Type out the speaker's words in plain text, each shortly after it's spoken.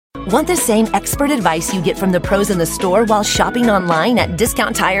Want the same expert advice you get from the pros in the store while shopping online at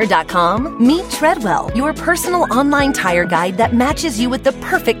DiscountTire.com? Meet Treadwell, your personal online tire guide that matches you with the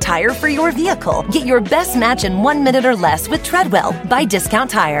perfect tire for your vehicle. Get your best match in 1 minute or less with Treadwell by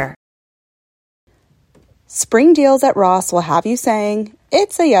Discount Tire. Spring deals at Ross will have you saying,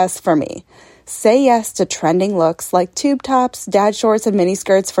 it's a yes for me. Say yes to trending looks like tube tops, dad shorts, and mini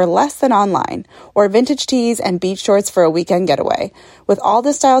skirts for less than online, or vintage tees and beach shorts for a weekend getaway. With all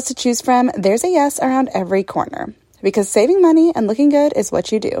the styles to choose from, there's a yes around every corner. Because saving money and looking good is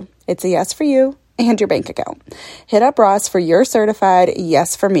what you do. It's a yes for you and your bank account. Hit up Ross for your certified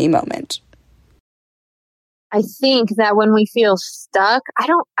yes for me moment. I think that when we feel stuck, I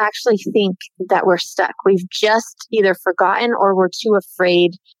don't actually think that we're stuck. We've just either forgotten or we're too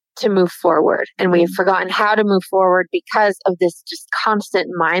afraid to move forward. And we've forgotten how to move forward because of this just constant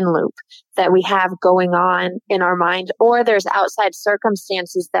mind loop that we have going on in our mind, or there's outside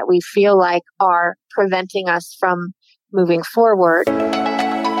circumstances that we feel like are preventing us from moving forward.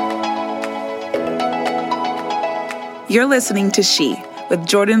 You're listening to She with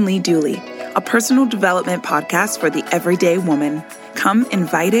Jordan Lee Dooley, a personal development podcast for the everyday woman. Come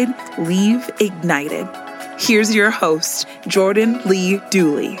invited, leave ignited. Here's your host, Jordan Lee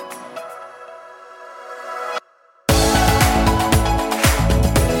Dooley.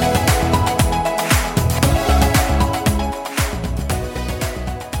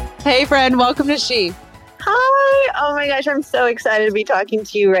 Hey friend, welcome to She. Hi. Oh my gosh, I'm so excited to be talking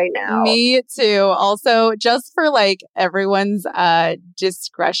to you right now. Me too. Also, just for like everyone's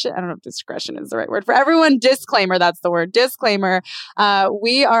discretion, I don't know if discretion is the right word. For everyone, disclaimer, that's the word, disclaimer.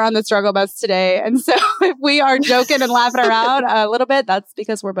 We are on the struggle bus today. And so if we are joking and laughing around a little bit, that's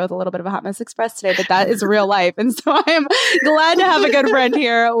because we're both a little bit of a hot mess express today, but that is real life. And so I am glad to have a good friend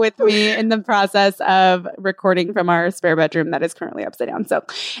here with me in the process of recording from our spare bedroom that is currently upside down. So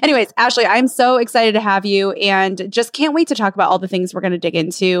anyways, Ashley, I'm so excited to have you and just can't wait to talk about all the things we're going to dig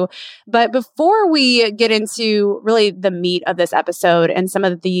into. But before we get into really the meat of this episode and some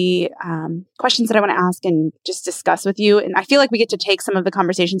of the questions that I want to ask and just discuss with you, and I feel like we get to take some of the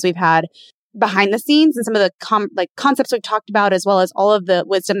conversations we've had behind the scenes and some of the concepts we've talked about, as well as all of the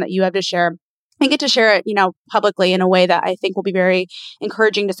wisdom that you have to share, and get to share it, publicly in a way that I think will be very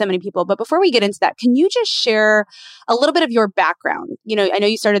encouraging to so many people. But before we get into that, can you just share a little bit of your background? I know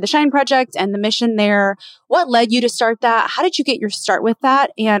you started the Shine Project and the mission there. What led you to start that? How did you get your start with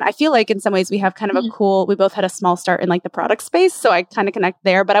that? And I feel like in some ways we have kind of we both had a small start in like the product space. So I kind of connect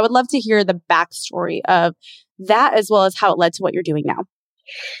there, but I would love to hear the backstory of that as well as how it led to what you're doing now.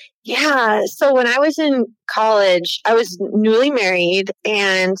 Yeah. So when I was in college, I was newly married,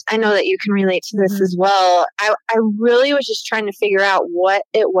 and I know that you can relate to this as well. I really was just trying to figure out what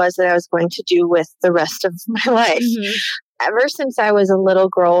it was that I was going to do with the rest of my life. Ever since I was a little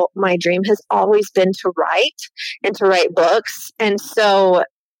girl, my dream has always been to write and to write books. And so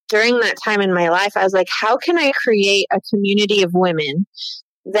during that time in my life, I was like, how can I create a community of women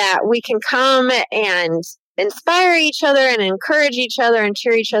that we can come and inspire each other and encourage each other and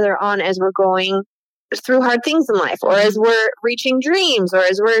cheer each other on as we're going through hard things in life, or as we're reaching dreams, or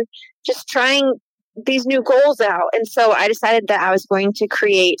as we're just trying these new goals out. And so I decided that I was going to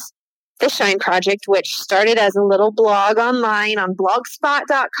create the Shine Project, which started as a little blog online on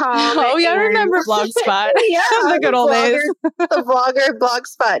blogspot.com. Oh, yeah, I remember Blogspot. Yeah, the good old days. The blogger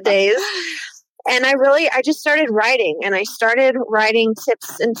Blogspot days. And I just started writing, and I started writing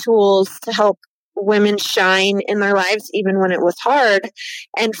tips and tools to help women shine in their lives, even when it was hard.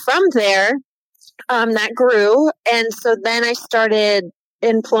 And from there, that grew. And so then I started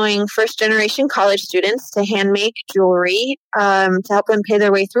employing first-generation college students to hand make jewelry to help them pay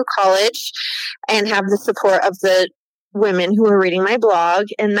their way through college and have the support of the women who were reading my blog.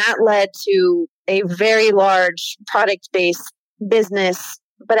 And that led to a very large product-based business.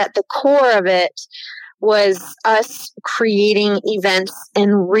 But at the core of it was us creating events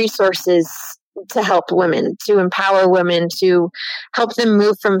and resources to help women, to empower women, to help them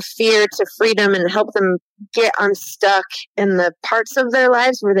move from fear to freedom, and help them get unstuck in the parts of their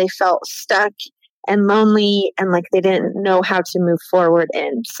lives where they felt stuck and lonely and like they didn't know how to move forward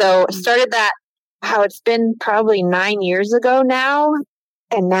in. So I started that, it's been probably 9 years ago now.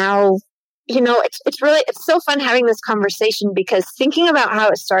 And now, it's so fun having this conversation, because thinking about how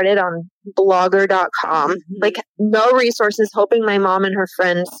it started on blogger.com, like no resources, hoping my mom and her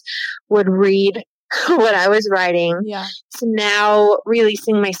friends would read what I was writing, to now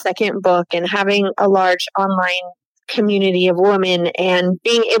releasing my second book and having a large online community of women and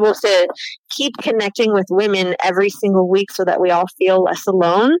being able to keep connecting with women every single week so that we all feel less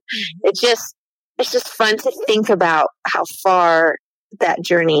alone. It's just fun to think about how far that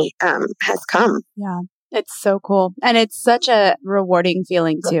journey has come. Yeah. It's so cool. And it's such a rewarding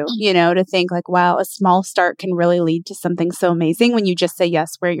feeling too, to think like, wow, a small start can really lead to something so amazing when you just say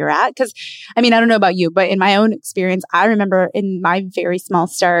yes where you're at. Because I don't know about you, but in my own experience, I remember in my very small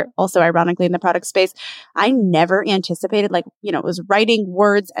start, also ironically in the product space, I never anticipated it was writing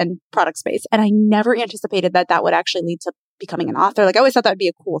words and product space. And I never anticipated that would actually lead to becoming an author. I always thought that would be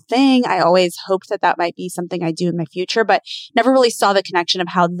a cool thing. I always hoped that might be something I do in my future, but never really saw the connection of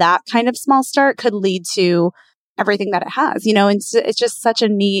how that kind of small start could lead to everything that it has, and it's just such a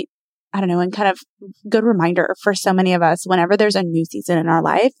neat, and kind of good reminder for so many of us whenever there's a new season in our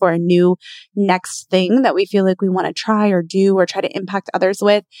life or a new next thing that we feel like we want to try or do or try to impact others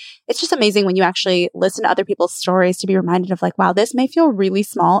with. It's just amazing when you actually listen to other people's stories to be reminded of wow, this may feel really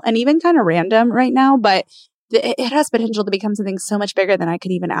small and even kind of random right now, but it has potential to become something so much bigger than I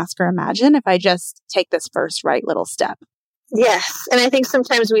could even ask or imagine if I just take this first right little step. Yes. And I think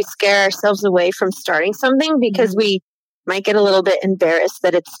sometimes we scare ourselves away from starting something because we might get a little bit embarrassed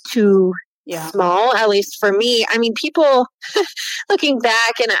that it's too small, at least for me. People looking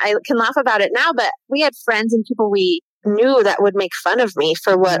back, and I can laugh about it now, but we had friends and people we knew that would make fun of me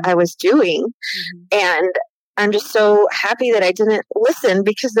for what I was doing. And I'm just so happy that I didn't listen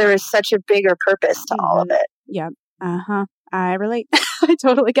because there is such a bigger purpose to all of it. Yeah. I relate. I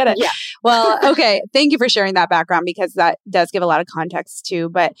totally get it. Yeah. Well, okay. Thank you for sharing that background because that does give a lot of context too.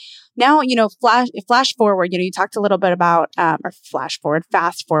 But now, flash forward, you talked a little bit about, or fast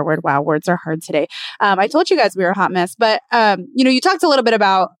forward. Wow, words are hard today. I told you guys we were a hot mess, but, you talked a little bit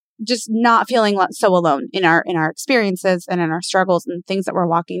about just not feeling so alone in our experiences and in our struggles and things that we're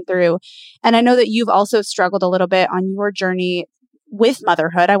walking through. And I know that you've also struggled a little bit on your journey with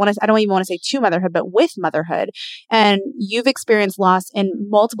motherhood. I don't even want to say to motherhood, but with motherhood. And you've experienced loss in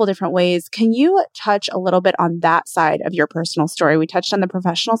multiple different ways. Can you touch a little bit on that side of your personal story? We touched on the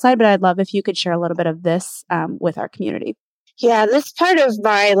professional side, but I'd love if you could share a little bit of this with our community. Yeah, this part of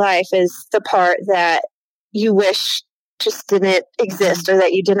my life is the part that you wish just didn't exist or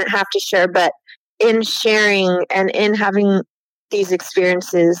that you didn't have to share. But in sharing and in having these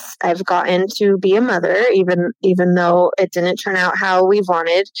experiences, I've gotten to be a mother, even though it didn't turn out how we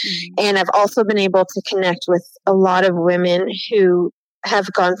wanted. And I've also been able to connect with a lot of women who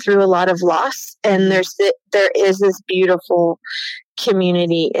have gone through a lot of loss. And there is this beautiful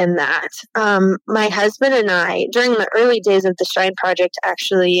community in that. My husband and I, during the early days of the Shine Project,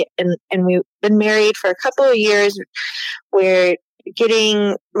 actually, and we've been married for a couple of years, we're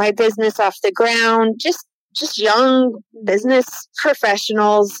getting my business off the ground, just young business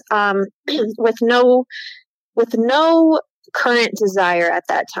professionals, with no current desire at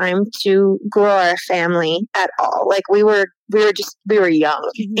that time to grow our family at all. We were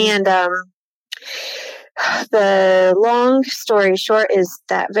young. And, the long story short is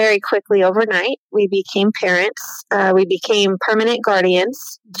that very quickly overnight, we became parents. We became permanent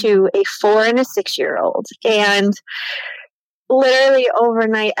guardians to a 4 and a 6-year-old. And literally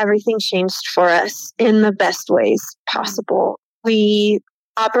overnight, everything changed for us in the best ways possible. We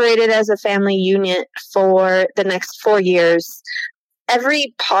operated as a family unit for the next 4 years.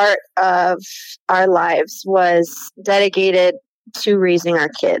 Every part of our lives was dedicated to raising our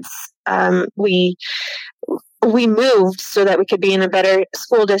kids. We moved so that we could be in a better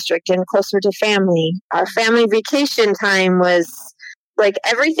school district and closer to family. Our family vacation time was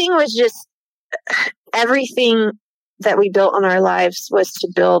everything that we built on our lives was to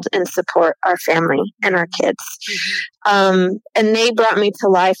build and support our family and our kids. And they brought me to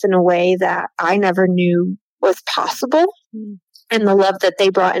life in a way that I never knew was possible. And the love that they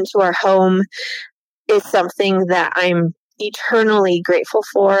brought into our home is something that I'm eternally grateful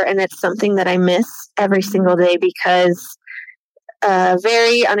for. And it's something that I miss every single day because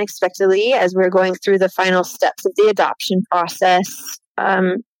very unexpectedly, as we're going through the final steps of the adoption process,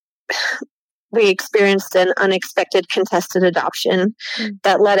 we experienced an unexpected contested adoption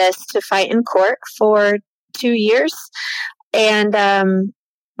that led us to fight in court for 2 years. And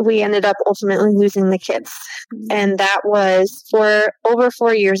we ended up ultimately losing the kids. And that was for over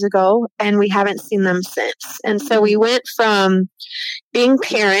 4 years ago, and we haven't seen them since. And so we went from being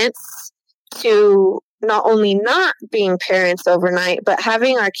parents to not only not being parents overnight, but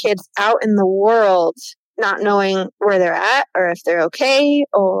having our kids out in the world, not knowing where they're at or if they're okay,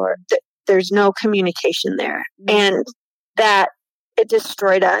 or there's no communication there. And that it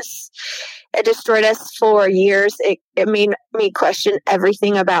destroyed us. It destroyed us for years. It made me question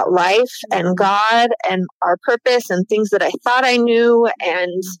everything about life and God and our purpose and things that I thought I knew.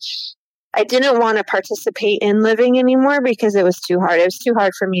 And I didn't want to participate in living anymore because it was too hard. It was too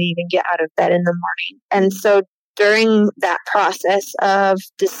hard for me to even get out of bed in the morning. And so during that process of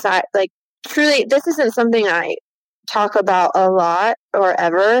truly, this isn't something I talk about a lot or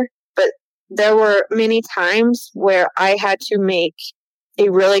ever, but there were many times where I had to make a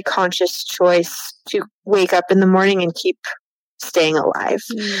really conscious choice to wake up in the morning and keep staying alive.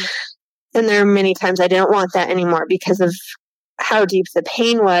 And there are many times I didn't want that anymore because of how deep the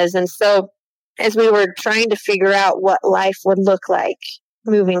pain was. And so as we were trying to figure out what life would look like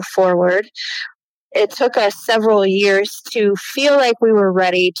moving forward, it took us several years to feel like we were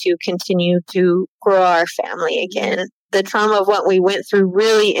ready to continue to grow our family again. The trauma of what we went through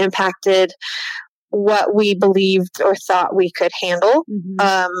really impacted what we believed or thought we could handle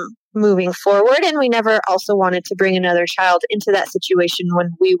moving forward. And we never also wanted to bring another child into that situation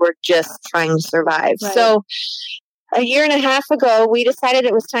when we were just trying to survive. Right. So a year and a half ago, we decided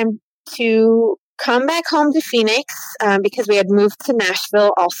it was time to come back home to Phoenix because we had moved to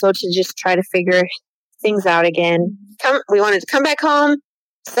Nashville also to just try to figure things out again. We wanted to come back home,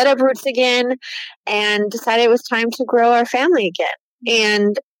 set up roots again, and decided it was time to grow our family again.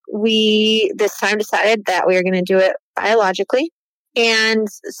 And we this time decided that we were going to do it biologically. And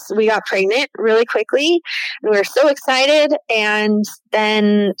we got pregnant really quickly. And we were so excited. And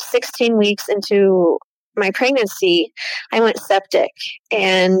then 16 weeks into my pregnancy, I went septic.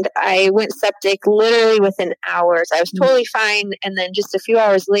 And I went septic literally within hours. I was totally fine. And then just a few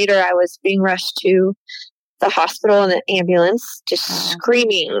hours later, I was being rushed to the hospital in an ambulance, just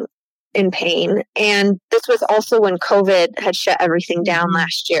screaming in pain. And this was also when COVID had shut everything down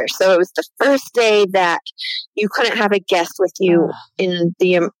last year. So it was the first day that you couldn't have a guest with you in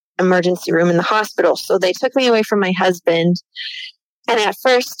the emergency room in the hospital. So they took me away from my husband. And at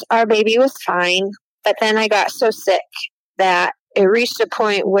first, our baby was fine. But then I got so sick that it reached a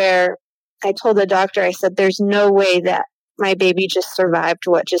point where I told the doctor, I said, there's no way that my baby just survived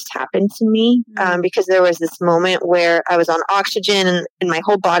what just happened to me, because there was this moment where I was on oxygen and my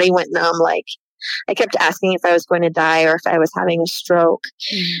whole body went numb. Like I kept asking if I was going to die or if I was having a stroke.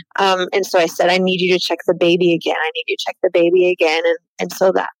 And so I said, I need you to check the baby again. I need you to check the baby again. And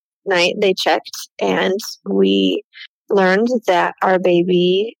so that night they checked and we learned that our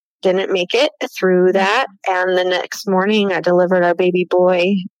baby didn't make it through that. And the next morning I delivered our baby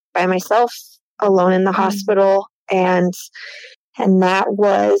boy by myself alone in the hospital. And that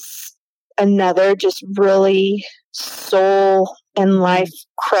was another just really soul and life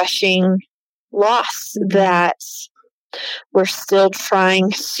crushing loss that we're still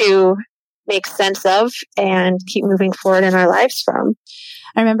trying to make sense of and keep moving forward in our lives from.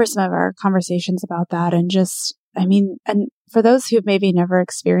 I remember some of our conversations about that and just, and for those who've maybe never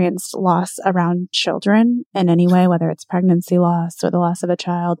experienced loss around children in any way, whether it's pregnancy loss or the loss of a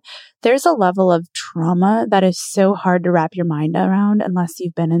child, there's a level of trauma that is so hard to wrap your mind around unless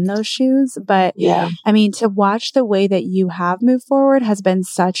you've been in those shoes. But to watch the way that you have moved forward has been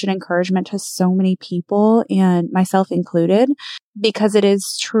such an encouragement to so many people, and myself included, because it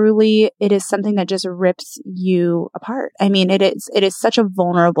is something that just rips you apart. It is such a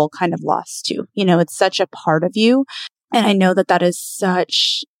vulnerable kind of loss too. It's such a part of you. And I know that is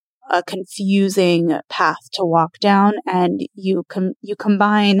such a confusing path to walk down. And you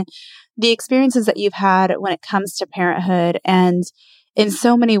combine the experiences that you've had when it comes to parenthood. And in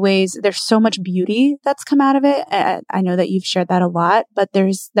so many ways, there's so much beauty that's come out of it. I know that you've shared that a lot, but the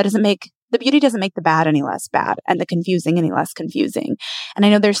beauty doesn't make the bad any less bad and the confusing any less confusing. And I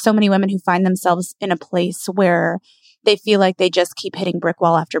know there's so many women who find themselves in a place where they feel like they just keep hitting brick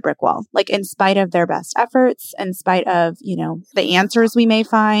wall after brick wall, like in spite of their best efforts, in spite of, the answers we may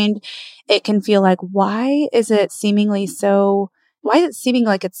find, it can feel like, why is it seeming like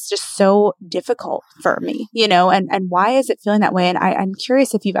it's just so difficult for me, and why is it feeling that way? And I'm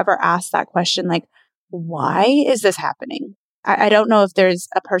curious if you've ever asked that question, like, why is this happening? I don't know if there's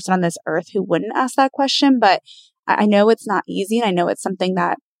a person on this earth who wouldn't ask that question, but I know it's not easy. And I know it's something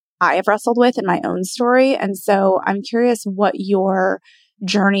that I have wrestled with in my own story. And so I'm curious what your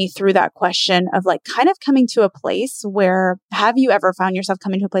journey through that question of like kind of coming to a place where, have you ever found yourself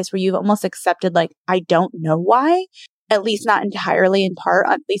coming to a place where you've almost accepted, like, I don't know why, at least not entirely in part,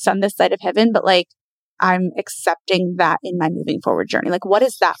 at least on this side of heaven, but like, I'm accepting that in my moving forward journey. Like, what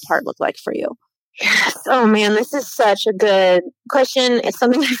does that part look like for you? Yes. Oh man, this is such a good question. It's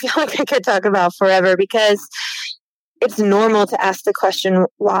something I feel like I could talk about forever because it's normal to ask the question,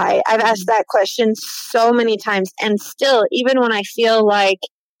 why? I've asked that question so many times. And still, even when I feel like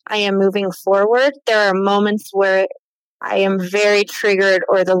I am moving forward, there are moments where I am very triggered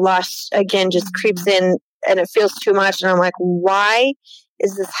or the loss again just creeps in and it feels too much. And I'm like, why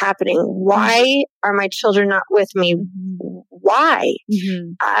is this happening? Why are my children not with me? Why?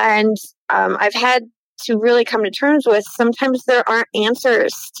 And I've had to really come to terms with, sometimes there aren't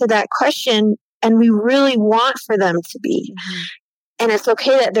answers to that question, and we really want for them to be. And it's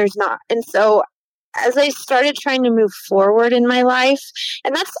okay that there's not. And so as I started trying to move forward in my life,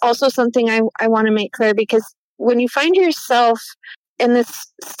 and that's also something I want to make clear, because when you find yourself in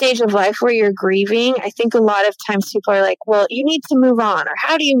this stage of life where you're grieving, I think a lot of times people are like, well, you need to move on, or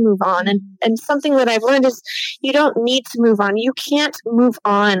how do you move on? And something that I've learned is you don't need to move on. You can't move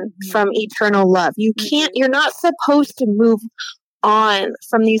on from eternal love. You're not supposed to move on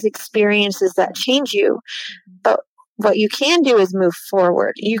from these experiences that change you. But what you can do is move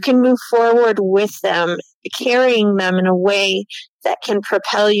forward. You can move forward with them, carrying them in a way that can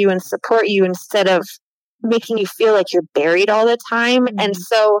propel you and support you instead of making you feel like you're buried all the time. And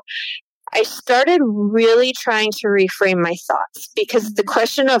so I started really trying to reframe my thoughts, because the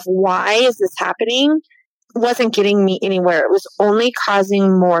question of why is this happening wasn't getting me anywhere. It was only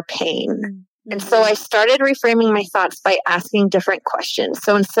causing more pain. And so I started reframing my thoughts by asking different questions.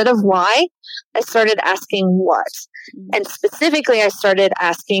 So instead of why, I started asking what. And specifically, I started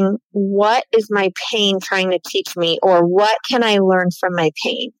asking, what is my pain trying to teach me? Or what can I learn from my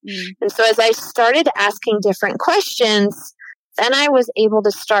pain? And so as I started asking different questions, then I was able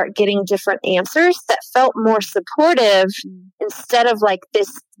to start getting different answers that felt more supportive instead of like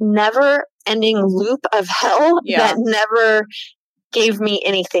this never ending loop of hell that never gave me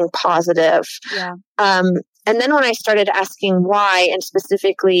anything positive. And then when I started asking why and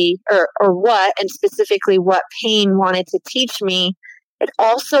specifically, or what, and specifically what pain wanted to teach me, it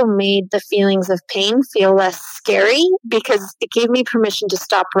also made the feelings of pain feel less scary, because it gave me permission to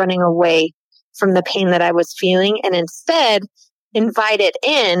stop running away from the pain that I was feeling and instead invite it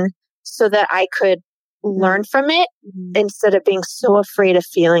in so that I could learn from it instead of being so afraid of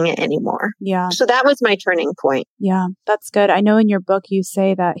feeling it anymore. So that was my turning point. That's good. I know in your book you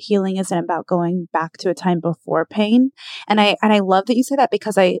say that healing isn't about going back to a time before pain. And I love that you say that,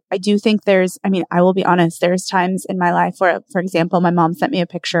 because I do think I will be honest, there's times in my life where, for example, my mom sent me a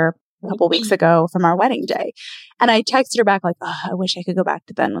picture a couple weeks ago from our wedding day. And I texted her back like, oh, I wish I could go back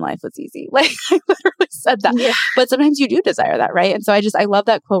to then when life was easy. Like, I literally said that. But sometimes you do desire that, right? And so I love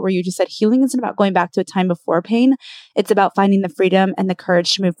that quote where you just said, healing isn't about going back to a time before pain. It's about finding the freedom and the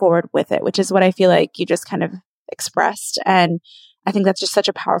courage to move forward with it, which is what I feel like you just kind of expressed. And I think that's just such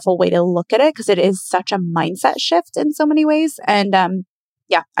a powerful way to look at it, because it is such a mindset shift in so many ways. And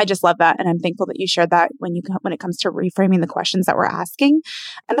I just love that. And I'm thankful that you shared that when it comes to reframing the questions that we're asking.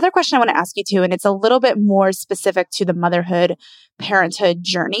 Another question I want to ask you too, and it's a little bit more specific to the motherhood, parenthood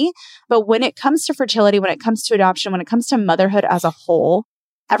journey. But when it comes to fertility, when it comes to adoption, when it comes to motherhood as a whole,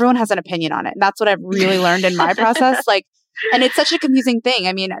 everyone has an opinion on it. And that's what I've really learned in my process. And it's such a confusing thing.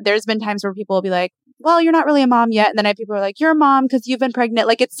 I mean, there's been times where people will be like, well, you're not really a mom yet. And then I have people who are like, you're a mom because you've been pregnant.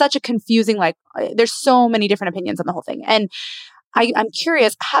 Like, it's such a confusing, there's so many different opinions on the whole thing. And I'm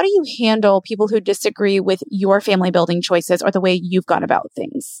curious, how do you handle people who disagree with your family building choices or the way you've gone about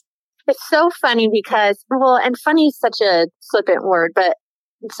things? It's so funny because, and funny is such a flippant word, but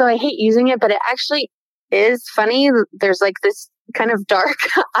so I hate using it, but it actually is funny. There's like this kind of dark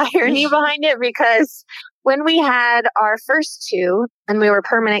irony behind it, because when we had our first two and we were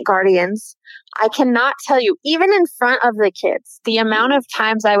permanent guardians, I cannot tell you, even in front of the kids, the amount of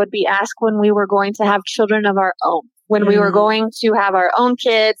times I would be asked when we were going to have children of our own, when we were going to have our own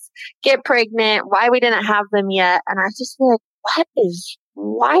kids, get pregnant, why we didn't have them yet. And I just feel like,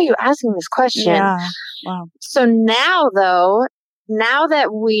 why are you asking this question? Wow. So now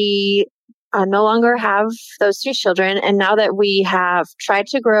that we no longer have those two children, and now that we have tried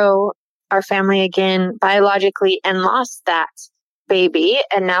to grow our family again biologically and lost that baby,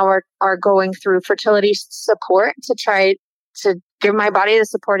 and now are going through fertility support to try to give my body the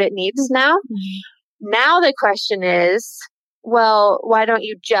support it needs now. Now the question is, well, why don't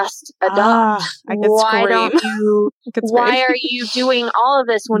you just adopt? Why are you doing all of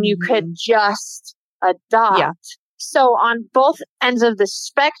this when you could just adopt? So on both ends of the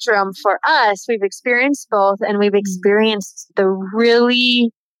spectrum for us, we've experienced both, and we've experienced the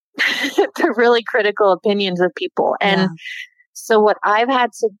really critical opinions of people. And so what I've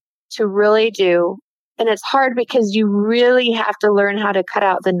had to really do, and it's hard because you really have to learn how to cut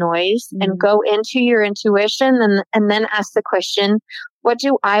out the noise and go into your intuition and then ask the question, what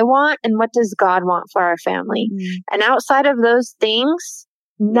do I want and what does God want for our family? And outside of those things,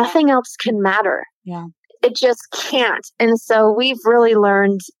 nothing else can matter. It just can't. And so we've really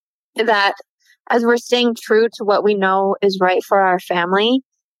learned that as we're staying true to what we know is right for our family,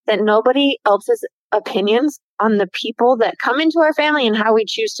 that nobody else's opinions on the people that come into our family and how we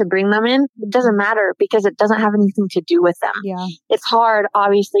choose to bring them in, it doesn't matter because it doesn't have anything to do with them. Yeah. It's hard,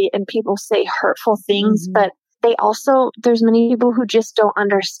 obviously, and people say hurtful things, but there's many people who just don't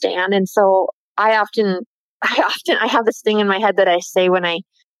understand. And so I have this thing in my head that I say when I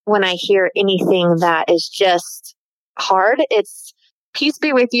hear anything that is just hard, it's peace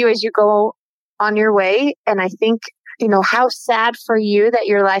be with you as you go on your way. And I think, how sad for you that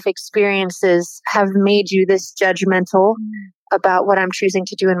your life experiences have made you this judgmental about what I'm choosing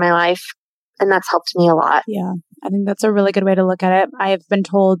to do in my life. And that's helped me a lot. Yeah. I think that's a really good way to look at it. I have been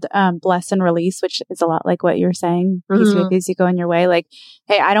told bless and release, which is a lot like what you're saying. Peace with as you go on your way. Like,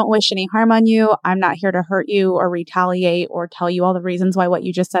 hey, I don't wish any harm on you. I'm not here to hurt you or retaliate or tell you all the reasons why what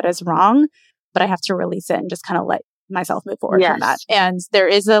you just said is wrong. But I have to release it and just kind of let myself move forward from that. And there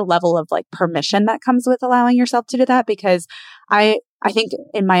is a level of like permission that comes with allowing yourself to do that, because I think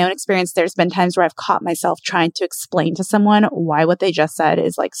in my own experience, there's been times where I've caught myself trying to explain to someone why what they just said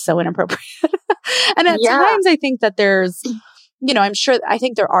is like so inappropriate. And at times I think that there's, I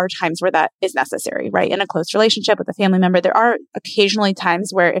think there are times where that is necessary, right? In a close relationship with a family member, there are occasionally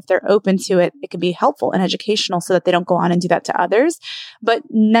times where if they're open to it, it can be helpful and educational so that they don't go on and do that to others. But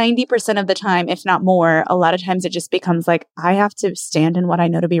 90% of the time, if not more, a lot of times it just becomes like, I have to stand in what I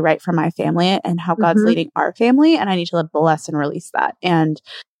know to be right for my family and how God's leading our family. And I need to bless and release that. And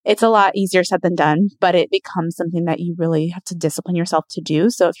it's a lot easier said than done, but it becomes something that you really have to discipline yourself to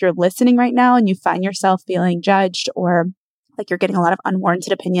do. So if you're listening right now and you find yourself feeling judged or like you're getting a lot of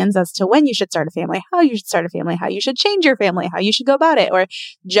unwarranted opinions as to when you should start a family, how you should start a family, how you should change your family, how you should go about it, or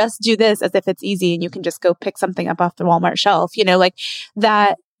just do this as if it's easy and you can just go pick something up off the Walmart shelf, like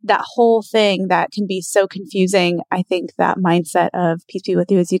that whole thing that can be so confusing. I think that mindset of peace be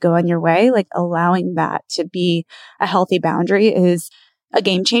with you as you go on your way, like allowing that to be a healthy boundary is a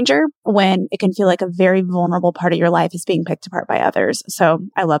game changer when it can feel like a very vulnerable part of your life is being picked apart by others. So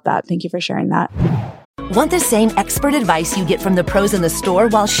I love that. Thank you for sharing that. Want the same expert advice you get from the pros in the store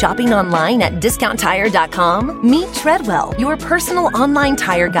while shopping online at DiscountTire.com? Meet Treadwell, your personal online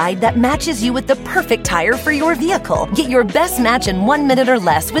tire guide that matches you with the perfect tire for your vehicle. Get your best match in 1 minute or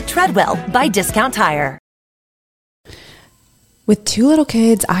less with Treadwell by Discount Tire. With 2 little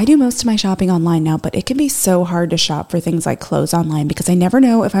kids, I do most of my shopping online now, but it can be so hard to shop for things like clothes online because I never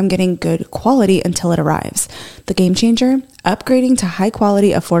know if I'm getting good quality until it arrives. The game changer? Upgrading to high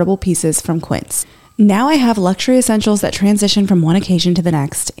quality, affordable pieces from Quince. Now I have luxury essentials that transition from one occasion to the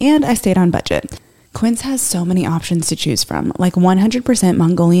next, and I stayed on budget. Quince has so many options to choose from, like 100%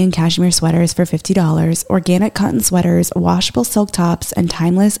 Mongolian cashmere sweaters for $50, organic cotton sweaters, washable silk tops, and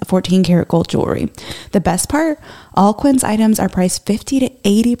timeless 14-karat gold jewelry. The best part? All Quince items are priced 50 to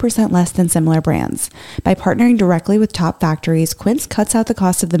 80% less than similar brands. By partnering directly with top factories, Quince cuts out the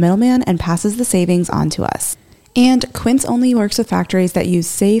cost of the middleman and passes the savings on to us. And Quince only works with factories that use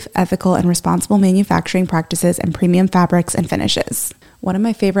safe, ethical, and responsible manufacturing practices and premium fabrics and finishes. One of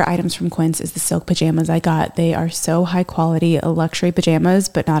my favorite items from Quince is the silk pajamas I got. They are so high quality, luxury pajamas,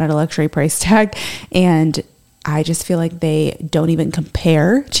 but not at a luxury price tag. And I just feel like they don't even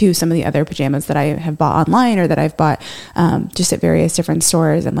compare to some of the other pajamas that I have bought online or that I've bought just at various different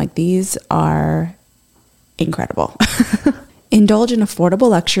stores. And like, these are incredible. Indulge in affordable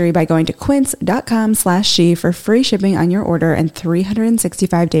luxury by going to quince.com/she for free shipping on your order and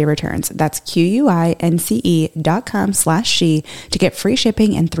 365-day returns. That's QUINCE.com/she to get free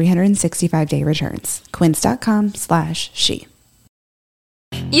shipping and 365-day returns. Quince.com/she.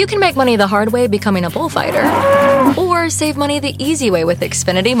 You can make money the hard way becoming a bullfighter, or save money the easy way with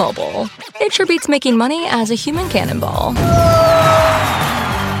Xfinity Mobile. It sure beats making money as a human cannonball.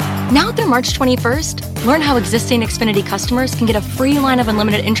 Now through March 21st, learn how existing Xfinity customers can get a free line of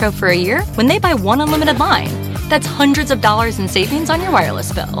unlimited intro for a year when they buy one unlimited line. That's hundreds of dollars in savings on your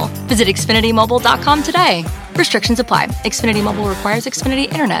wireless bill. Visit XfinityMobile.com today. Restrictions apply. Xfinity Mobile requires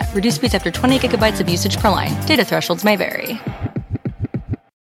Xfinity Internet. Reduced speeds after 20 gigabytes of usage per line. Data thresholds may vary.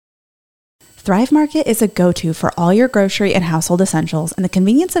 Thrive Market is a go-to for all your grocery and household essentials, and the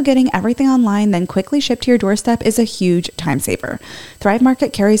convenience of getting everything online then quickly shipped to your doorstep is a huge time saver. Thrive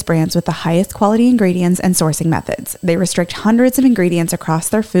Market carries brands with the highest quality ingredients and sourcing methods. They restrict hundreds of ingredients across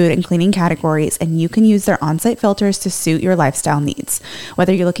their food and cleaning categories, and you can use their on-site filters to suit your lifestyle needs.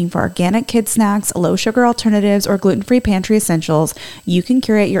 Whether you're looking for organic kids snacks, low-sugar alternatives, or gluten-free pantry essentials, you can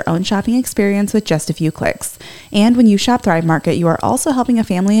curate your own shopping experience with just a few clicks. And when you shop Thrive Market, you are also helping a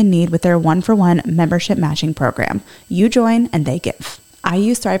family in need with their one-for-one membership matching program. You join and they give. I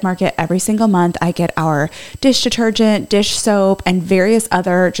use Thrive Market every single month. I get our dish detergent, dish soap, and various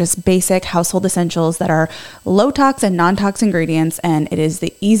other just basic household essentials that are low tox and non-tox ingredients. And it is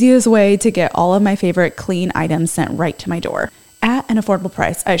the easiest way to get all of my favorite clean items sent right to my door at an affordable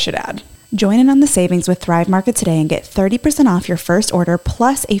price, I should add. Join in on the savings with Thrive Market today and get 30% off your first order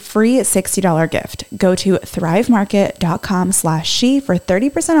plus a free $60 gift. Go to thrivemarket.com/she for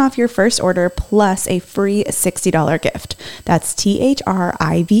 30% off your first order plus a free $60 gift. That's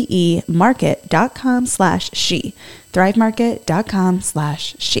THRIVE market.com/she.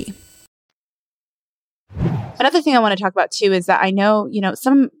 thrivemarket.com/she. Another thing I want to talk about too is that I know,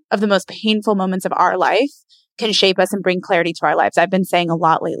 some of the most painful moments of our life can shape us and bring clarity to our lives. I've been saying a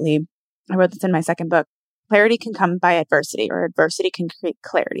lot lately. I wrote this in my second book. Clarity can come by adversity, or adversity can create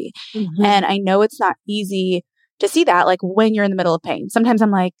clarity. Mm-hmm. And I know it's not easy to see that, like when you're in the middle of pain. Sometimes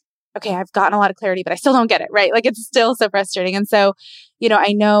I'm like, okay, I've gotten a lot of clarity, but I still don't get it, right? Like it's still so frustrating. And so,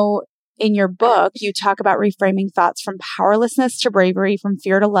 I know in your book, you talk about reframing thoughts from powerlessness to bravery, from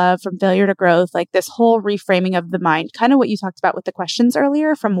fear to love, from failure to growth, like this whole reframing of the mind, kind of what you talked about with the questions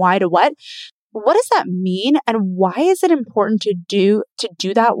earlier, from why to what. What does that mean? And why is it important to do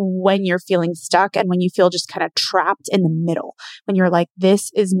that when you're feeling stuck and when you feel just kind of trapped in the middle, when you're like,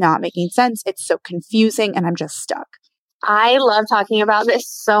 this is not making sense. It's so confusing and I'm just stuck. I love talking about this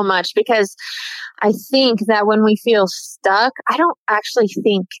so much because I think that when we feel stuck, I don't actually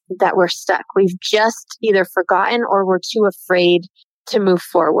think that we're stuck. We've just either forgotten or we're too afraid to move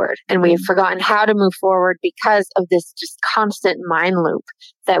forward. And we've forgotten how to move forward because of this just constant mind loop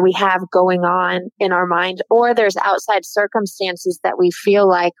that we have going on in our mind, or there's outside circumstances that we feel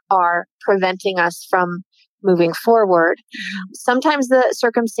like are preventing us from moving forward. Sometimes the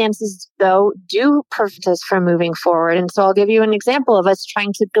circumstances, though, do prevent us from moving forward. And so I'll give you an example of us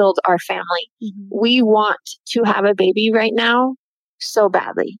trying to build our family. We want to have a baby right now so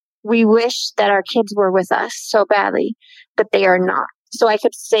badly. We wish that our kids were with us so badly, but they are not. So I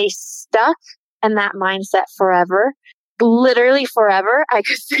could stay stuck in that mindset forever, literally forever. I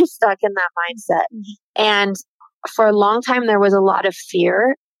could stay stuck in that mindset. And for a long time, there was a lot of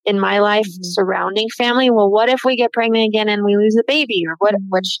fear in my life surrounding family. Well, what if we get pregnant again and we lose the baby, or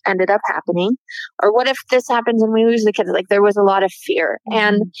which ended up happening, or what if this happens and we lose the kids? Like there was a lot of fear.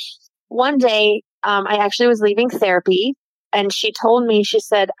 And one day, I actually was leaving therapy, and she told me, she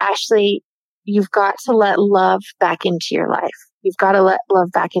said, Ashley, you've got to let love back into your life. You've got to let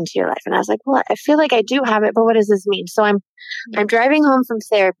love back into your life. And I was like, well, I feel like I do have it, but what does this mean? So I'm driving home from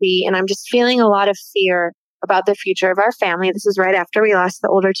therapy, and I'm just feeling a lot of fear about the future of our family. This is right after we lost the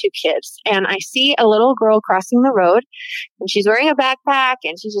older two kids. And I see a little girl crossing the road, and she's wearing a backpack,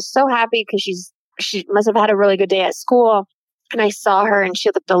 and she's just so happy because she must have had a really good day at school. And I saw her, and she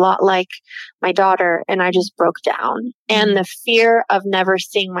looked a lot like my daughter, and I just broke down. And the fear of never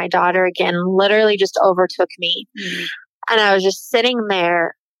seeing my daughter again literally just overtook me. And I was just sitting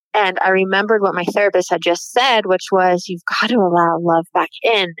there, and I remembered what my therapist had just said, which was, you've got to allow love back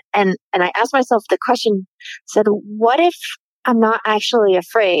in. And I asked myself the question, said, what if I'm not actually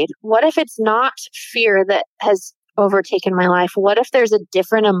afraid? What if it's not fear that has overtaken my life? What if there's a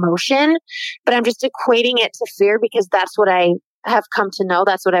different emotion, but I'm just equating it to fear because that's what I have come to know.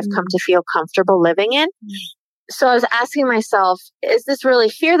 That's what I've come to feel comfortable living in. So I was asking myself, is this really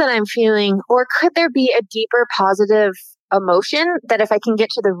fear that I'm feeling? Or could there be a deeper positive emotion that if I can get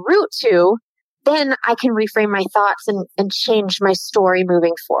to the root to, then I can reframe my thoughts and change my story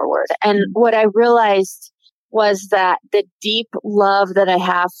moving forward. And what I realized was that the deep love that I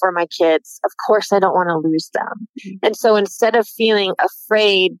have for my kids, of course, I don't want to lose them. And so instead of feeling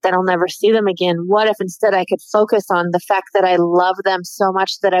afraid that I'll never see them again, what if instead I could focus on the fact that I love them so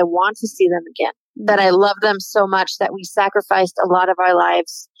much that I want to see them again, that I love them so much that we sacrificed a lot of our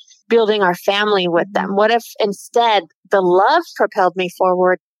lives building our family with them? What if instead the love propelled me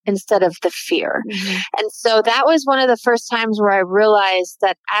forward instead of the fear? And so that was one of the first times where I realized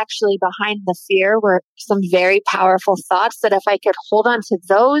that actually behind the fear were some very powerful thoughts, that if I could hold on to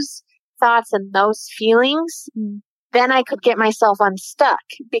those thoughts and those feelings, then I could get myself unstuck,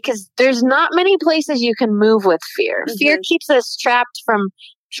 because there's not many places you can move with fear. Fear keeps us trapped from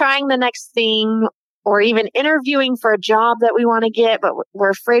trying the next thing, or even interviewing for a job that we want to get, but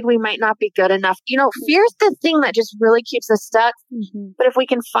we're afraid we might not be good enough. Fear is the thing that just really keeps us stuck. But if we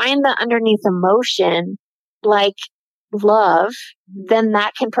can find the underneath emotion, like love, then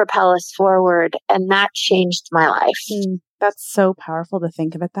that can propel us forward. And that changed my life. That's so powerful to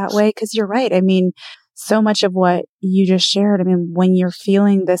think of it that way, because you're right. I mean, so much of what you just shared, I mean, when you're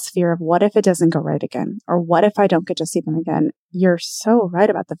feeling this fear of what if it doesn't go right again, or what if I don't get to see them again, you're so right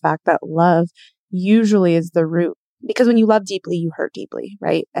about the fact that love usually is the root because when you love deeply, you hurt deeply,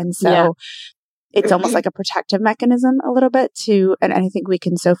 right? And so it's almost like a protective mechanism a little bit and I think we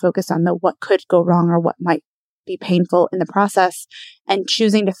can so focus on the what could go wrong or what might be painful in the process, and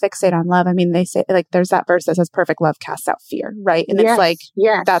choosing to fixate on love. I mean, they say, like, there's that verse that says perfect love casts out fear, right? And it's like,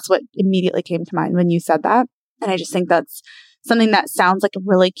 that's what immediately came to mind when you said that. And I just think that's something that sounds like a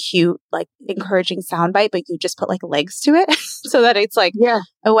really cute, like encouraging soundbite, but you just put like legs to it so that it's like,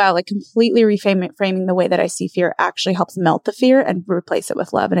 oh wow, like completely reframing the way that I see fear actually helps melt the fear and replace it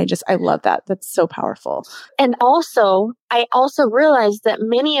with love. And I love that. That's so powerful. And also, I also realized that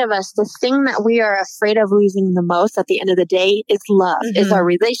many of us, the thing that we are afraid of losing the most at the end of the day is love, is our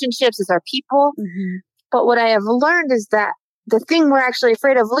relationships, is our people. But what I have learned is that the thing we're actually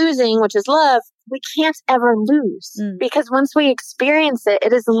afraid of losing, which is love, we can't ever lose because once we experience it,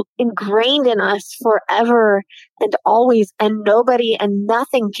 it is ingrained in us forever and always, and nobody and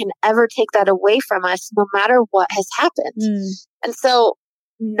nothing can ever take that away from us, no matter what has happened. And so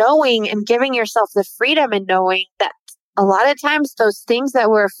knowing and giving yourself the freedom and knowing that a lot of times those things that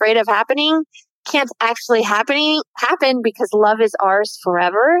we're afraid of happening can't actually happen because love is ours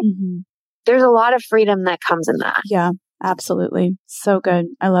forever. There's a lot of freedom that comes in that. Yeah. Absolutely. So good.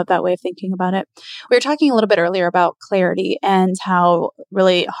 I love that way of thinking about it. We were talking a little bit earlier about clarity and how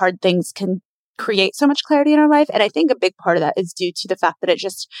really hard things can create so much clarity in our life. And I think a big part of that is due to the fact that it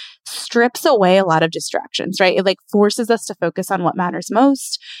just strips away a lot of distractions, right? It like forces us to focus on what matters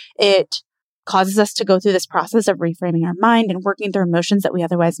most. It causes us to go through this process of reframing our mind and working through emotions that we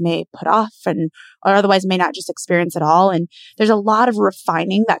otherwise may put off or otherwise may not just experience at all. And there's a lot of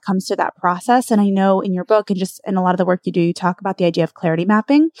refining that comes to that process. And I know in your book and just in a lot of the work you do, you talk about the idea of clarity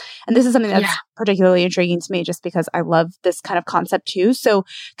mapping. And this is something that's particularly intriguing to me just because I love this kind of concept too. So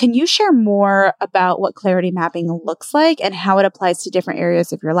can you share more about what clarity mapping looks like and how it applies to different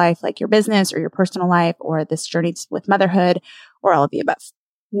areas of your life, like your business or your personal life or this journey with motherhood or all of the above?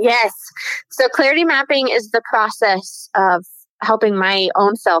 Yes. So clarity mapping is the process of helping my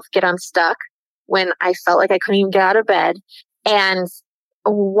own self get unstuck when I felt like I couldn't even get out of bed. And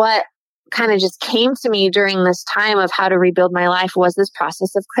what kind of just came to me during this time of how to rebuild my life was this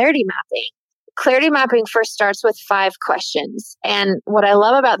process of clarity mapping. Clarity mapping first starts with 5 questions. And what I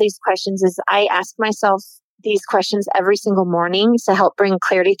love about these questions is I ask myself these questions every single morning to help bring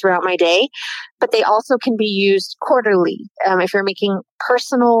clarity throughout my day, but they also can be used quarterly if you're making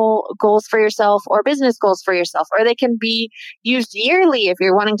personal goals for yourself or business goals for yourself, or they can be used yearly if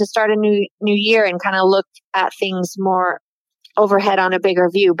you're wanting to start a new year and kind of look at things more overhead on a bigger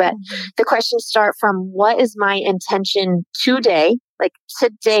view. But the questions start from what is my intention today? Like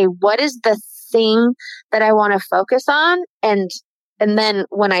today, what is the thing that I want to focus on? And then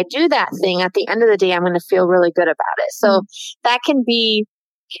when I do that thing, at the end of the day, I'm going to feel really good about it. So that could be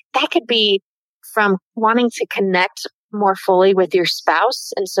from wanting to connect more fully with your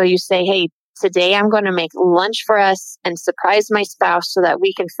spouse. And so you say, hey, today I'm going to make lunch for us and surprise my spouse so that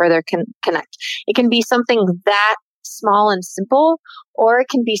we can further connect. It can be something that small and simple, or it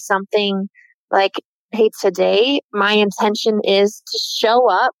can be something like, hey, today my intention is to show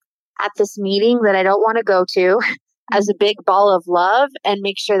up at this meeting that I don't want to go to as a big ball of love and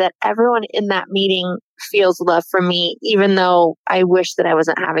make sure that everyone in that meeting feels love from me, even though I wish that I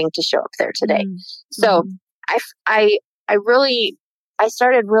wasn't having to show up there today. So I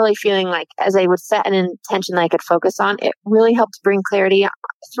started really feeling like as I would set an intention that I could focus on, it really helped bring clarity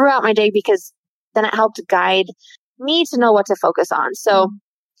throughout my day because then it helped guide me to know what to focus on.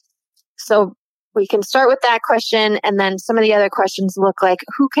 So we can start with that question. And then some of the other questions look like,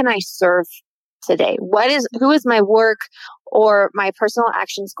 who can I serve today? Who is my work or my personal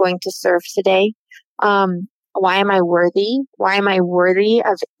actions going to serve today? Why am I worthy? Why am I worthy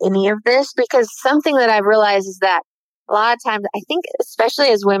of any of this? Because something that I've realized is that a lot of times, I think, especially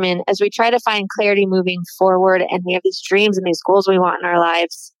as women, as we try to find clarity moving forward and we have these dreams and these goals we want in our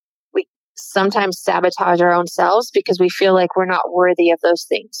lives, we sometimes sabotage our own selves because we feel like we're not worthy of those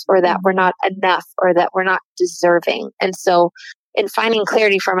things or that we're not enough or that we're not deserving. And so in finding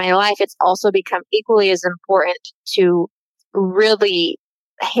clarity for my life, it's also become equally as important to really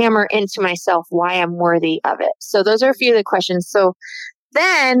hammer into myself why I'm worthy of it. So those are a few of the questions. So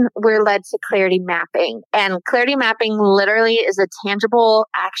then we're led to clarity mapping. And clarity mapping literally is a tangible,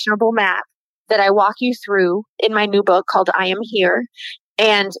 actionable map that I walk you through in my new book called I Am Here.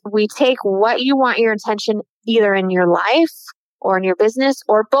 And we take what you want your intention either in your life or in your business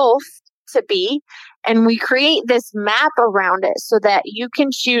or both to be, and we create this map around it so that you can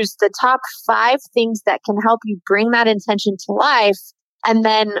choose the top 5 things that can help you bring that intention to life. And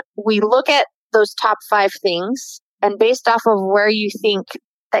then we look at those top 5 things, and based off of where you think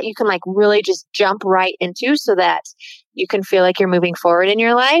that you can like really just jump right into so that you can feel like you're moving forward in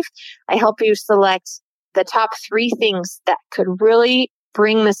your life. I help you select the top 3 things that could really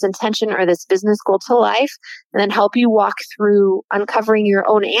bring this intention or this business goal to life, and then help you walk through uncovering your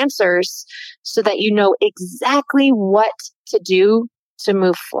own answers so that you know exactly what to do to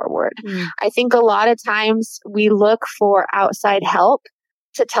move forward. I think a lot of times we look for outside help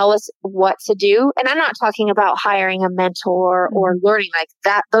to tell us what to do. And I'm not talking about hiring a mentor or learning like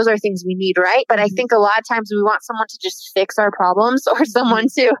that. Those are things we need, right? But I think a lot of times we want someone to just fix our problems or someone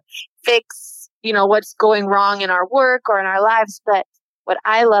to fix, what's going wrong in our work or in our lives. But what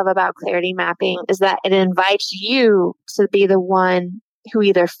I love about clarity mapping is that it invites you to be the one who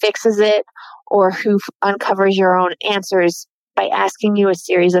either fixes it or who uncovers your own answers by asking you a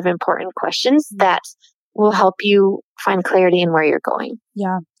series of important questions that will help you find clarity in where you're going.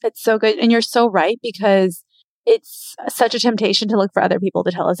 Yeah, it's so good. And you're so right, because it's such a temptation to look for other people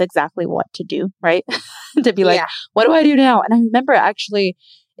to tell us exactly what to do, right? To be like, what do I do now? And I remember actually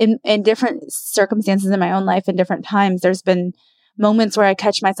in different circumstances in my own life and different times, there's been moments where I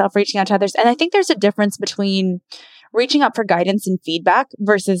catch myself reaching out to others. And I think there's a difference between reaching out for guidance and feedback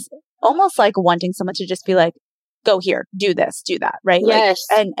versus almost like wanting someone to just be like, go here, do this, do that, right? Yes.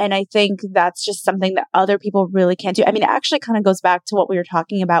 Like, and I think that's just something that other people really can't do. I mean, it actually kind of goes back to what we were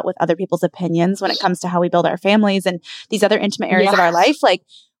talking about with other people's opinions when it comes to how we build our families and these other intimate areas of our life. Like,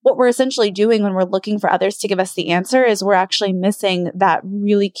 what we're essentially doing when we're looking for others to give us the answer is we're actually missing that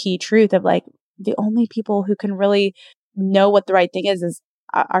really key truth of like, the only people who can really know what the right thing is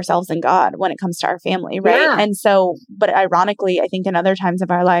ourselves and God when it comes to our family, right? Yeah. And so, but ironically, I think in other times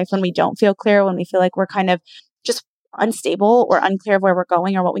of our life, when we don't feel clear, when we feel like we're kind of just unstable or unclear of where we're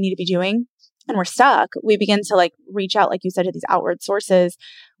going or what we need to be doing, and we're stuck, we begin to like reach out, like you said, to these outward sources,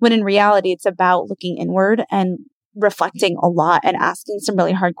 when in reality, it's about looking inward and reflecting a lot and asking some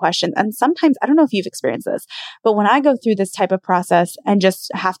really hard questions. And sometimes, I don't know if you've experienced this, but when I go through this type of process and just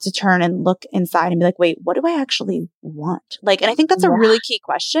have to turn and look inside and be like, wait, what do I actually want? Like, and I think that's a really key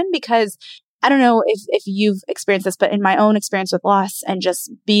question, because I don't know if you've experienced this, but in my own experience with loss and just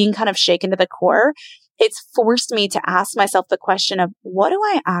being kind of shaken to the core, it's forced me to ask myself the question of, what do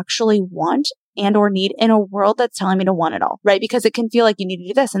I actually want and or need in a world that's telling me to want it all, right? Because it can feel like you need to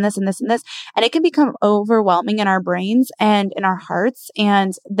do this and this and this and this. And it can become overwhelming in our brains and in our hearts.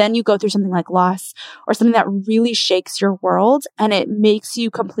 And then you go through something like loss or something that really shakes your world, and it makes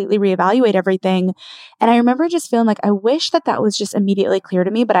you completely reevaluate everything. And I remember just feeling like, I wish that was just immediately clear to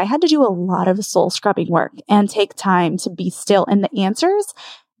me, but I had to do a lot of soul scrubbing work and take time to be still. And the answers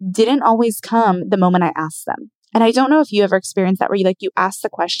didn't always come the moment I asked them. And I don't know if you ever experienced that, where you ask the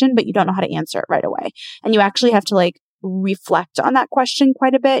question, but you don't know how to answer it right away. And you actually have to reflect on that question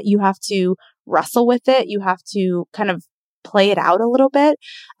quite a bit. You have to wrestle with it. You have to kind of play it out a little bit.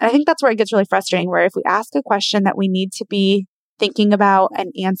 And I think that's where it gets really frustrating, where if we ask a question that we need to be thinking about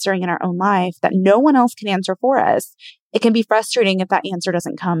and answering in our own life that no one else can answer for us, it can be frustrating if that answer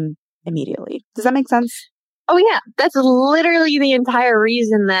doesn't come immediately. Does that make sense? Oh yeah. That's literally the entire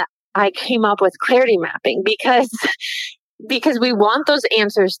reason that I came up with clarity mapping, because we want those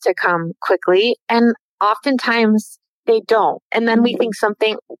answers to come quickly, and oftentimes they don't. And then we think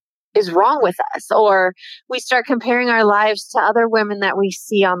something is wrong with us, or we start comparing our lives to other women that we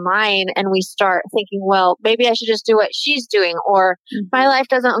see online, and we start thinking, well, maybe I should just do what she's doing, or my life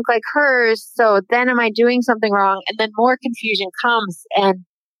doesn't look like hers, so then am I doing something wrong? And then more confusion comes.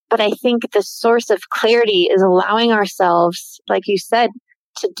 But I think the source of clarity is allowing ourselves, like you said,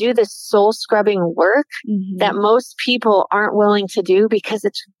 to do this soul scrubbing work that most people aren't willing to do because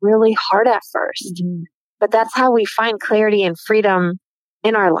it's really hard at first. But that's how we find clarity and freedom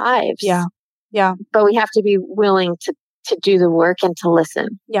in our lives. Yeah. Yeah. But we have to be willing to do the work and to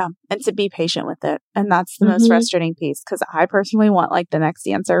listen. Yeah. And to be patient with it. And that's the most frustrating piece, because I personally want the next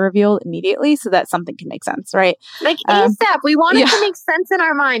answer revealed immediately so that something can make sense, right? Like ASAP. We want it to make sense in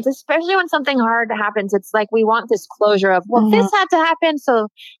our minds, especially when something hard happens. It's like we want this closure of, well, this had to happen, so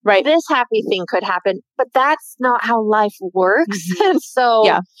this happy thing could happen. But that's not how life works. And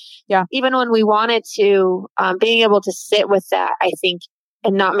so even when we wanted to, being able to sit with that, I think,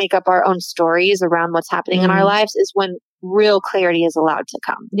 and not make up our own stories around what's happening in our lives, is when real clarity is allowed to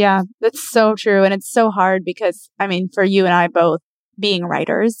come. Yeah, that's so true. And it's so hard because, I mean, for you and I both being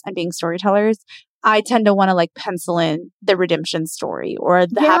writers and being storytellers, I tend to want to pencil in the redemption story or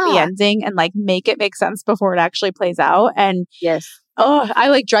the happy ending and make it make sense before it actually plays out. And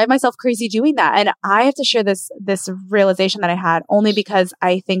I drive myself crazy doing that. And I have to share this realization that I had only because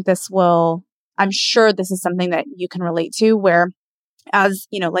I think I'm sure this is something that you can relate to, where as,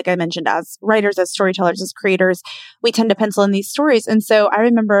 like I mentioned, as writers, as storytellers, as creators, we tend to pencil in these stories. And so I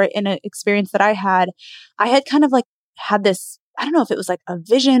remember in an experience that I had kind of like had this, I don't know if it was like a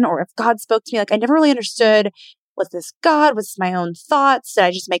vision or if God spoke to me. Like I never really understood, was this God? Was this my own thoughts? Did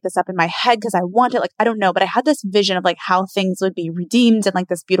I just make this up in my head because I want it? Like, I don't know, but I had this vision of like how things would be redeemed and like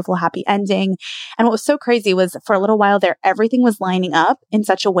this beautiful, happy ending. And what was so crazy was for a little while there, everything was lining up in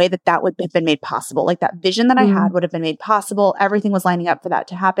such a way that that would have been made possible. Like that vision that I had would have been made possible. Everything was lining up for that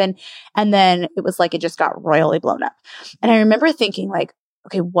to happen. And then it was like, it just got royally blown up. And I remember thinking like,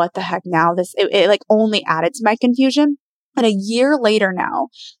 okay, what the heck now? It like only added to my confusion. And a year later now,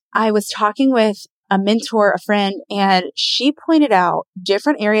 I was talking with a mentor, a friend, and she pointed out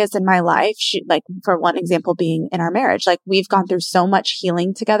different areas in my life. She, like, for one example being in our marriage, like we've gone through so much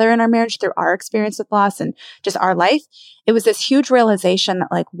healing together in our marriage through our experience with loss and just our life. It was this huge realization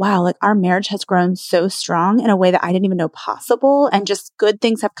that like, wow, like our marriage has grown so strong in a way that I didn't even know possible. And just good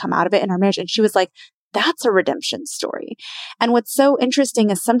things have come out of it in our marriage. And she was like, that's a redemption story. And what's so interesting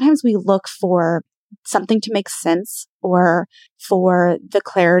is sometimes we look for something to make sense or for the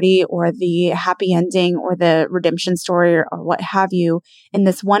clarity or the happy ending or the redemption story or what have you in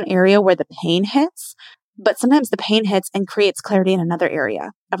this one area where the pain hits. But sometimes the pain hits and creates clarity in another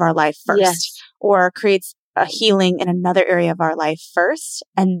area of our life first, or creates a healing in another area of our life first.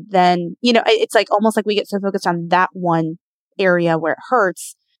 And then, it's like almost like we get so focused on that one area where it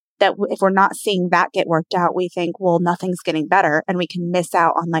hurts that if we're not seeing that get worked out, we think, well, nothing's getting better. And we can miss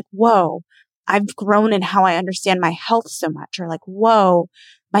out on like, whoa, I've grown in how I understand my health so much, or like, whoa,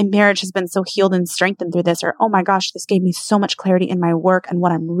 my marriage has been so healed and strengthened through this, or, oh my gosh, this gave me so much clarity in my work and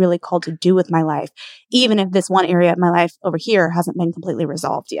what I'm really called to do with my life, even if this one area of my life over here hasn't been completely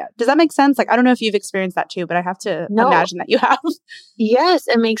resolved yet. Does that make sense? Like, I don't know if you've experienced that too, but I have to imagine that you have. Yes,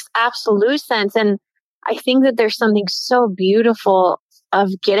 it makes absolute sense. And I think that there's something so beautiful of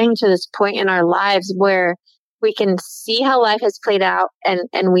getting to this point in our lives where we can see how life has played out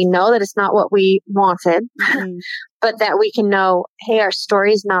and we know that it's not what we wanted, but that we can know, hey, our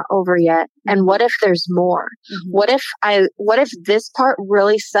story's not over yet. And what if there's more? What if this part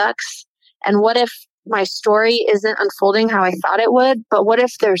really sucks? And what if my story isn't unfolding how I thought it would? But what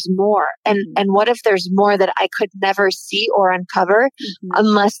if there's more? And what if there's more that I could never see or uncover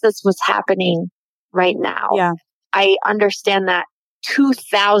unless this was happening right now? Yeah. I understand that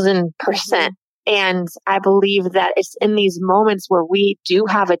 2000%. And I believe that it's in these moments where we do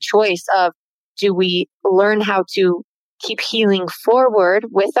have a choice of, do we learn how to keep healing forward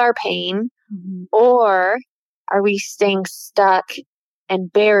with our pain, or are we staying stuck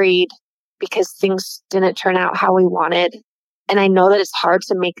and buried because things didn't turn out how we wanted? And I know that it's hard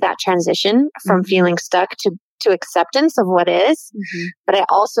to make that transition from feeling stuck to acceptance of what is. But I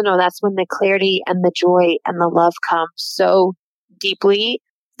also know that's when the clarity and the joy and the love come so deeply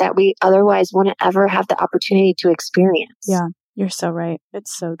that we otherwise wouldn't ever have the opportunity to experience. Yeah, you're so right.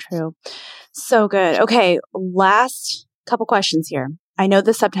 It's so true. So good. Okay, last couple questions here. I know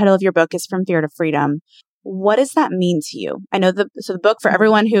the subtitle of your book is From Fear to Freedom. What does that mean to you? I know the book, for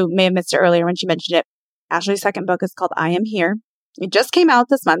everyone who may have missed it earlier when she mentioned it, Ashley's second book is called I Am Here. It just came out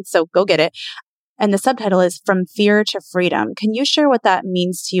this month, so go get it. And the subtitle is From Fear to Freedom. Can you share what that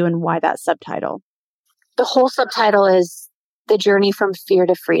means to you and why that subtitle? The whole subtitle is The Journey from Fear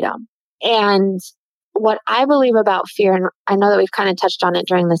to Freedom. And what I believe about fear, and I know that we've kind of touched on it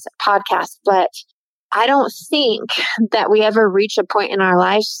during this podcast, but I don't think that we ever reach a point in our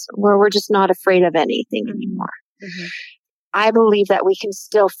lives where we're just not afraid of anything anymore. I believe that we can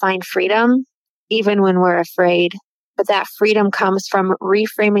still find freedom even when we're afraid. But that freedom comes from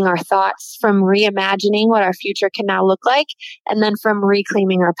reframing our thoughts, from reimagining what our future can now look like, and then from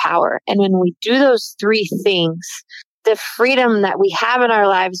reclaiming our power. And when we do those three things, the freedom that we have in our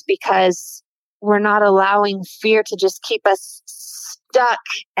lives, because we're not allowing fear to just keep us stuck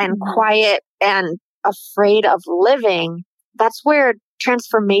and quiet and afraid of living, that's where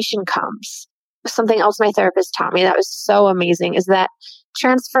transformation comes. Something else my therapist taught me that was so amazing is that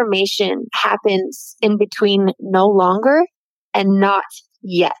transformation happens in between no longer and not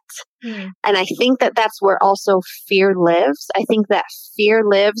yet. And I think that that's where also fear lives. I think that fear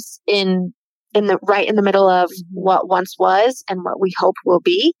lives in the middle of what once was and what we hope will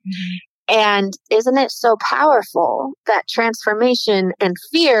be. And isn't it so powerful that transformation and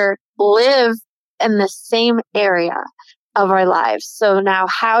fear live in the same area of our lives? So now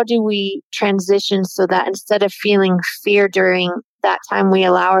how do we transition so that instead of feeling fear during that time, we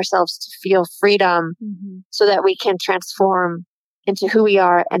allow ourselves to feel freedom so that we can transform into who we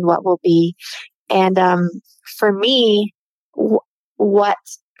are and what will be? And for me, what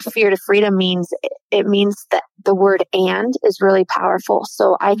fear to freedom means, it means that the word "and" is really powerful.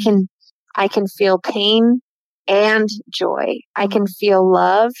 So I can feel pain and joy. I can feel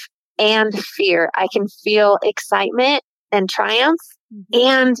love and fear. I can feel excitement and triumph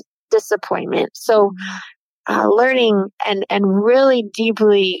and disappointment. So learning and really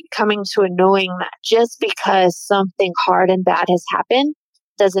deeply coming to a knowing that just because something hard and bad has happened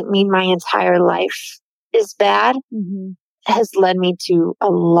doesn't mean my entire life is bad has led me to a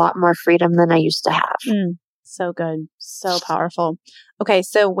lot more freedom than I used to have. So good. So powerful. Okay.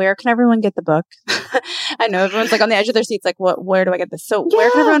 So where can everyone get the book? I know everyone's like on the edge of their seats, like, where do I get this? So where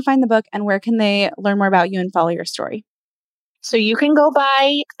can everyone find the book, and where can they learn more about you and follow your story? So you can go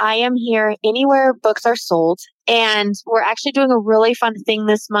buy I Am Here anywhere books are sold. And we're actually doing a really fun thing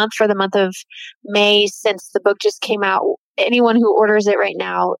this month for the month of May, since the book just came out. Anyone who orders it right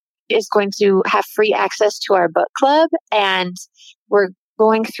now is going to have free access to our book club. And we're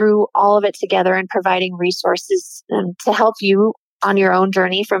going through all of it together and providing resources to help you on your own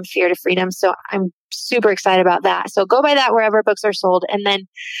journey from fear to freedom. So I'm super excited about that. So go buy that wherever books are sold. And then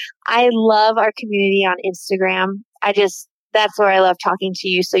I love our community on Instagram. That's where I love talking to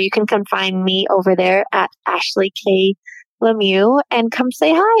you. So you can come find me over there at Ashley K. Lemieux and come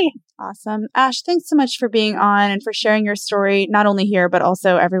say hi. Awesome. Ash, thanks so much for being on and for sharing your story, not only here, but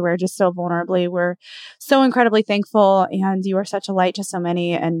also everywhere, just so vulnerably. We're so incredibly thankful, and you are such a light to so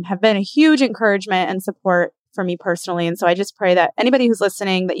many and have been a huge encouragement and support for me personally. And so I just pray that anybody who's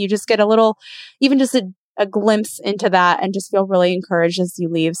listening, that you just get a little, even just a glimpse into that and just feel really encouraged as you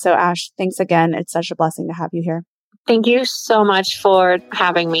leave. So Ash, thanks again. It's such a blessing to have you here. Thank you so much for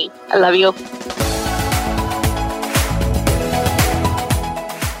having me. I love you.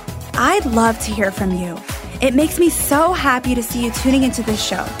 I'd love to hear from you. It makes me so happy to see you tuning into this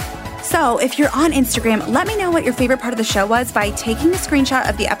show. So if you're on Instagram, let me know what your favorite part of the show was by taking a screenshot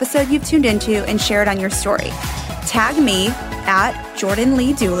of the episode you've tuned into and share it on your story. Tag me at Jordan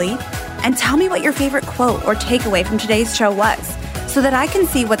Lee Dooley and tell me what your favorite quote or takeaway from today's show was, so that I can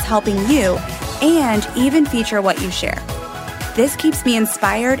see what's helping you and even feature what you share. This keeps me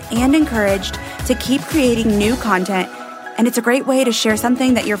inspired and encouraged to keep creating new content, and it's a great way to share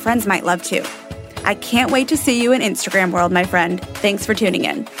something that your friends might love too. I can't wait to see you in Instagram world, my friend. Thanks for tuning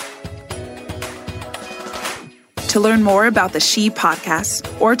in. To learn more about the She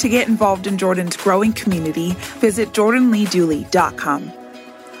Podcast or to get involved in Jordan's growing community, visit jordanleedooley.com.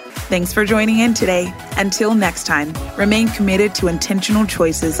 Thanks for joining in today. Until next time, remain committed to intentional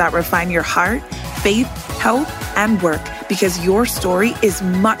choices that refine your heart, faith, health, and work, because your story is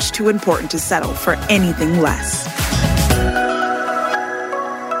much too important to settle for anything less.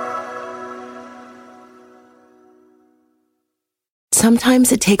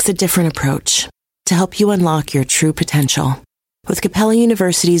 Sometimes it takes a different approach to help you unlock your true potential. With Capella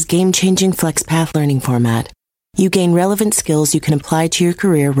University's game-changing FlexPath learning format, you gain relevant skills you can apply to your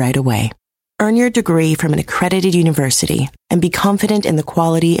career right away. Earn your degree from an accredited university and be confident in the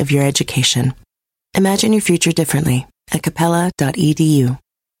quality of your education. Imagine your future differently at capella.edu.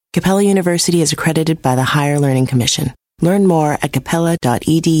 Capella University is accredited by the Higher Learning Commission. Learn more at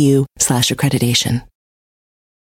capella.edu/accreditation.